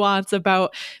this nuance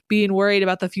about being worried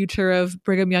about the future of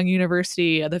Brigham Young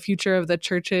University, the future of the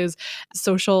church's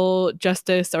social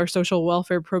justice or social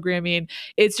welfare programming.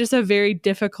 It's just a very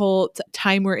difficult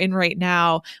time we're in right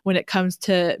now when it comes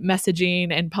to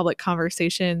messaging and public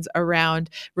conversations around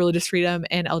religious freedom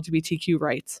and LGBTQ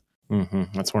rights.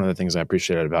 That's one of the things I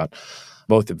appreciated about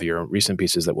both of your recent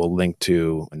pieces that we'll link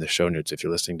to in the show notes if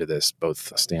you're listening to this,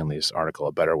 both Stanley's article,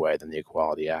 A Better Way Than the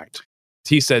Equality Act.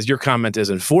 He says, your comment is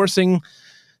enforcing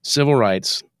civil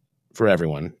rights for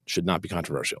everyone should not be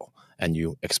controversial. And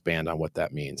you expand on what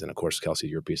that means. And of course, Kelsey,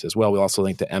 your piece as well. We also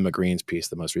link to Emma Green's piece,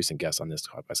 the most recent guest on this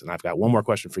podcast. And I've got one more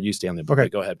question for you, Stanley. Okay,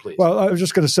 go ahead, please. Well, I was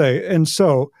just going to say, and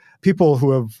so people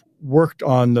who have worked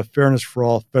on the Fairness for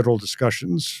All federal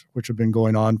discussions, which have been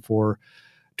going on for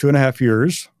 2.5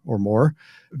 years or more,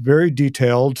 very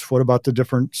detailed. What about the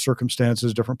different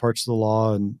circumstances, different parts of the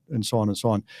law, and so on and so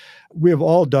on. We have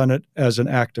all done it as an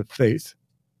act of faith,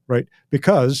 right?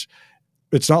 Because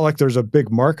it's not like there's a big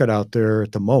market out there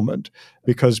at the moment,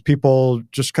 because people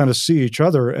just kind of see each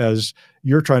other as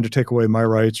you're trying to take away my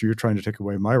rights or you're trying to take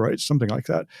away my rights, something like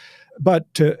that.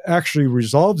 But to actually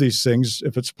resolve these things,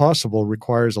 if it's possible,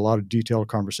 requires a lot of detailed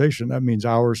conversation. That means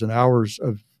hours and hours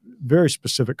of very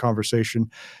specific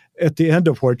conversation, at the end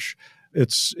of which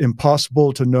it's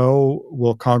impossible to know,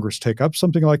 will Congress take up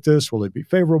something like this? Will they be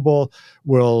favorable?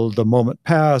 Will the moment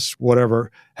pass?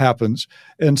 Whatever happens.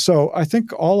 And so I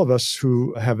think all of us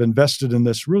who have invested in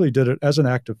this really did it as an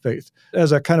act of faith,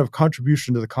 as a kind of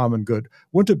contribution to the common good.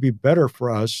 Wouldn't it be better for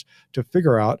us to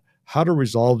figure out how to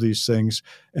resolve these things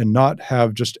and not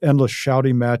have just endless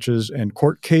shouting matches and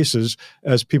court cases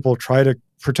as people try to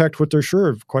protect what they're sure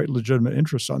of quite legitimate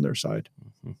interests on their side?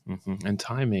 And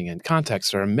timing and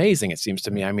context are amazing, it seems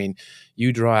to me. I mean,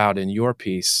 you draw out in your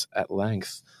piece at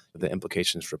length the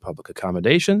implications for public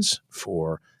accommodations,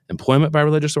 for employment by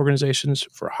religious organizations,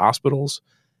 for hospitals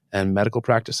and medical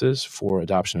practices, for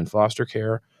adoption and foster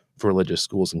care, for religious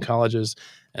schools and colleges,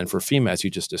 and for FEMA, as you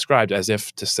just described, as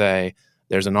if to say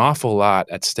there's an awful lot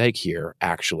at stake here,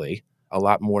 actually, a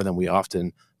lot more than we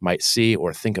often might see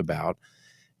or think about.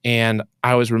 And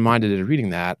I was reminded in reading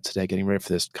that today, getting ready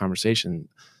for this conversation,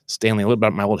 Stanley, a little bit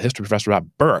about my old history professor about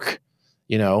Burke.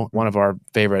 You know, one of our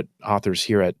favorite authors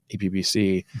here at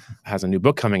EPBC has a new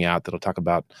book coming out that'll talk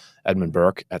about Edmund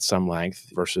Burke at some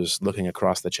length versus looking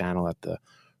across the channel at the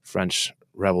French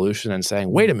Revolution and saying,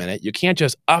 wait a minute, you can't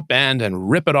just upend and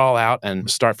rip it all out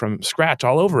and start from scratch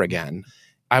all over again.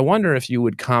 I wonder if you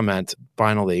would comment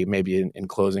finally, maybe in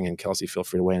closing, and Kelsey, feel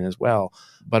free to weigh in as well,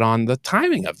 but on the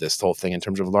timing of this whole thing in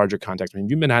terms of larger context. I mean,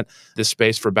 you've been at this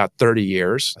space for about 30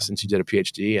 years since you did a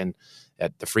PhD and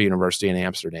at the Free University in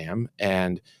Amsterdam.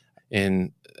 And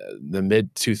in the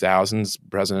mid-2000s,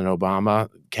 President Obama,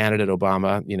 candidate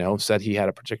Obama, said he had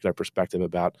a particular perspective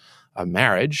about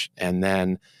marriage. And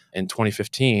then in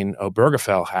 2015,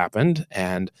 Obergefell happened.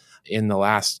 And in the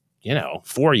last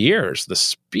 4 years, the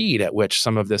speed at which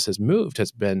some of this has moved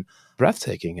has been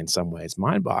breathtaking in some ways,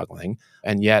 mind-boggling,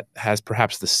 and yet has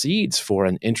perhaps the seeds for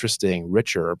an interesting,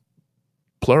 richer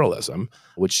pluralism,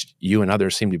 which you and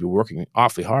others seem to be working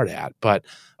awfully hard at. But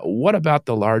what about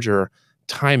the larger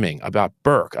timing, about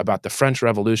Burke, about the French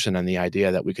Revolution, and the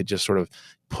idea that we could just sort of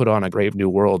put on a brave new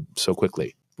world so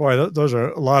quickly? Boy, those are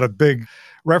a lot of big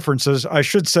references. I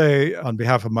should say, on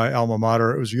behalf of my alma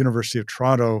mater, it was University of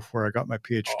Toronto where I got my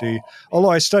PhD,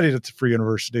 although I studied at the Free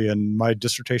University, and my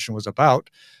dissertation was about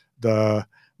the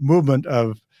movement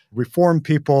of Reformed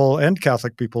people and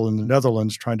Catholic people in the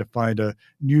Netherlands trying to find a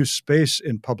new space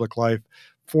in public life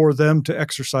for them to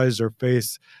exercise their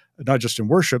faith, not just in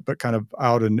worship, but kind of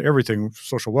out in everything,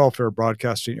 social welfare,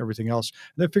 broadcasting, everything else.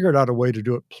 And they figured out a way to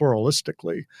do it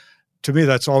pluralistically. To me,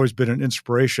 that's always been an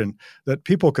inspiration, that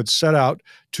people could set out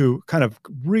to kind of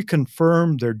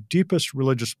reconfirm their deepest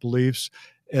religious beliefs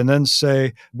and then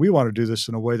say, we want to do this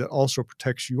in a way that also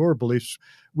protects your beliefs.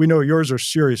 We know yours are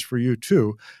serious for you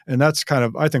too. And that's kind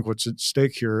of, I think, what's at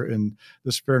stake here in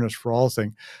this fairness for all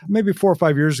thing. Maybe 4 or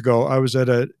 5 years ago, I was at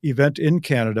an event in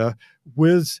Canada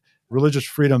with religious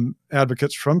freedom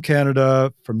advocates from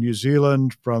Canada, from New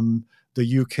Zealand, from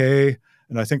the UK,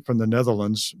 and I think from the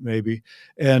Netherlands, maybe.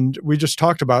 And we just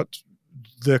talked about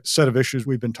the set of issues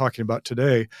we've been talking about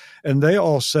today. And they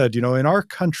all said, in our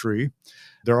country,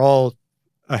 they're all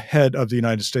ahead of the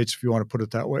United States, if you want to put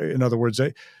it that way. In other words,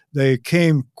 they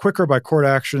came quicker by court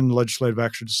action, legislative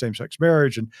action to same-sex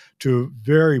marriage, and to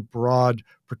very broad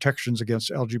protections against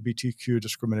LGBTQ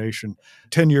discrimination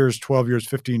 10 years, 12 years,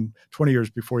 15, 20 years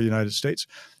before the United States.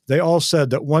 They all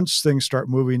said that once things start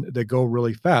moving, they go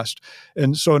really fast.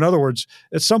 And so, in other words,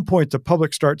 at some point, the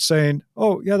public starts saying,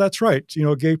 oh, yeah, that's right.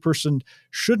 A gay person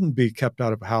shouldn't be kept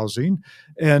out of housing.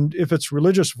 And if it's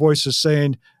religious voices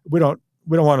saying, we don't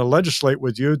want to legislate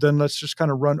with you, then let's just kind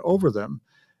of run over them.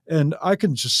 And I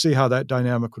can just see how that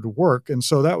dynamic would work. And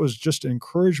so that was just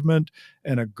encouragement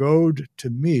and a goad to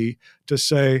me to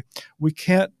say, we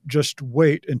can't just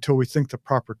wait until we think the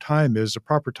proper time is. The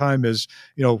proper time is,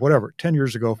 10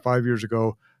 years ago, 5 years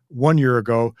ago, 1 year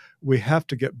ago. We have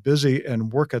to get busy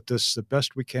and work at this the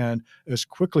best we can, as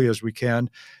quickly as we can,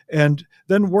 and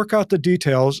then work out the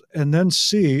details and then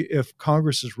see if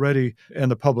Congress is ready and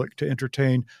the public to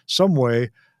entertain some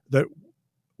way that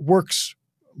works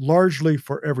largely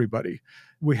for everybody.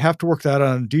 We have to work that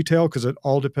out in detail because it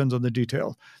all depends on the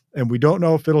detail. And we don't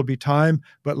know if it'll be time,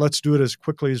 but let's do it as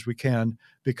quickly as we can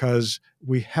because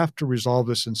we have to resolve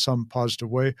this in some positive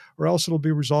way, or else it'll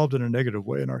be resolved in a negative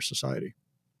way in our society.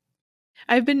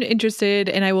 I've been interested,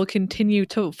 and I will continue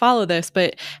to follow this,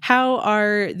 but how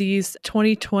are these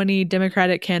 2020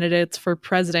 Democratic candidates for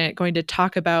president going to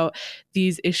talk about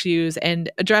these issues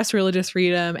and address religious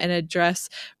freedom and address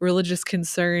religious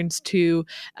concerns to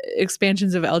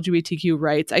expansions of LGBTQ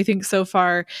rights? I think so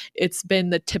far it's been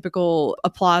the typical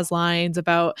applause lines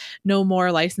about no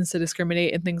more license to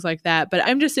discriminate and things like that. But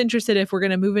I'm just interested if we're going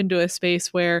to move into a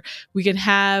space where we can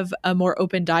have a more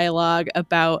open dialogue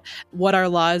about what our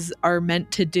laws are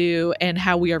meant to do and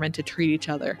how we are meant to treat each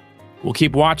other. We'll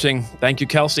keep watching. Thank you,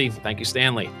 Kelsey. Thank you,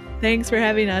 Stanley. Thanks for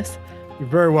having us. You're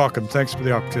very welcome. Thanks for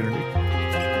the opportunity.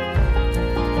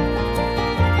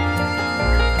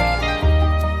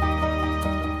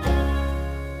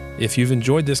 If you've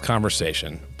enjoyed this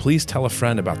conversation, please tell a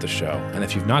friend about the show. And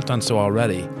if you've not done so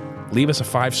already, leave us a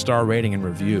 5-star rating and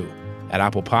review at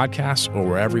Apple Podcasts or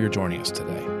wherever you're joining us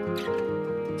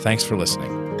today. Thanks for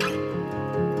listening.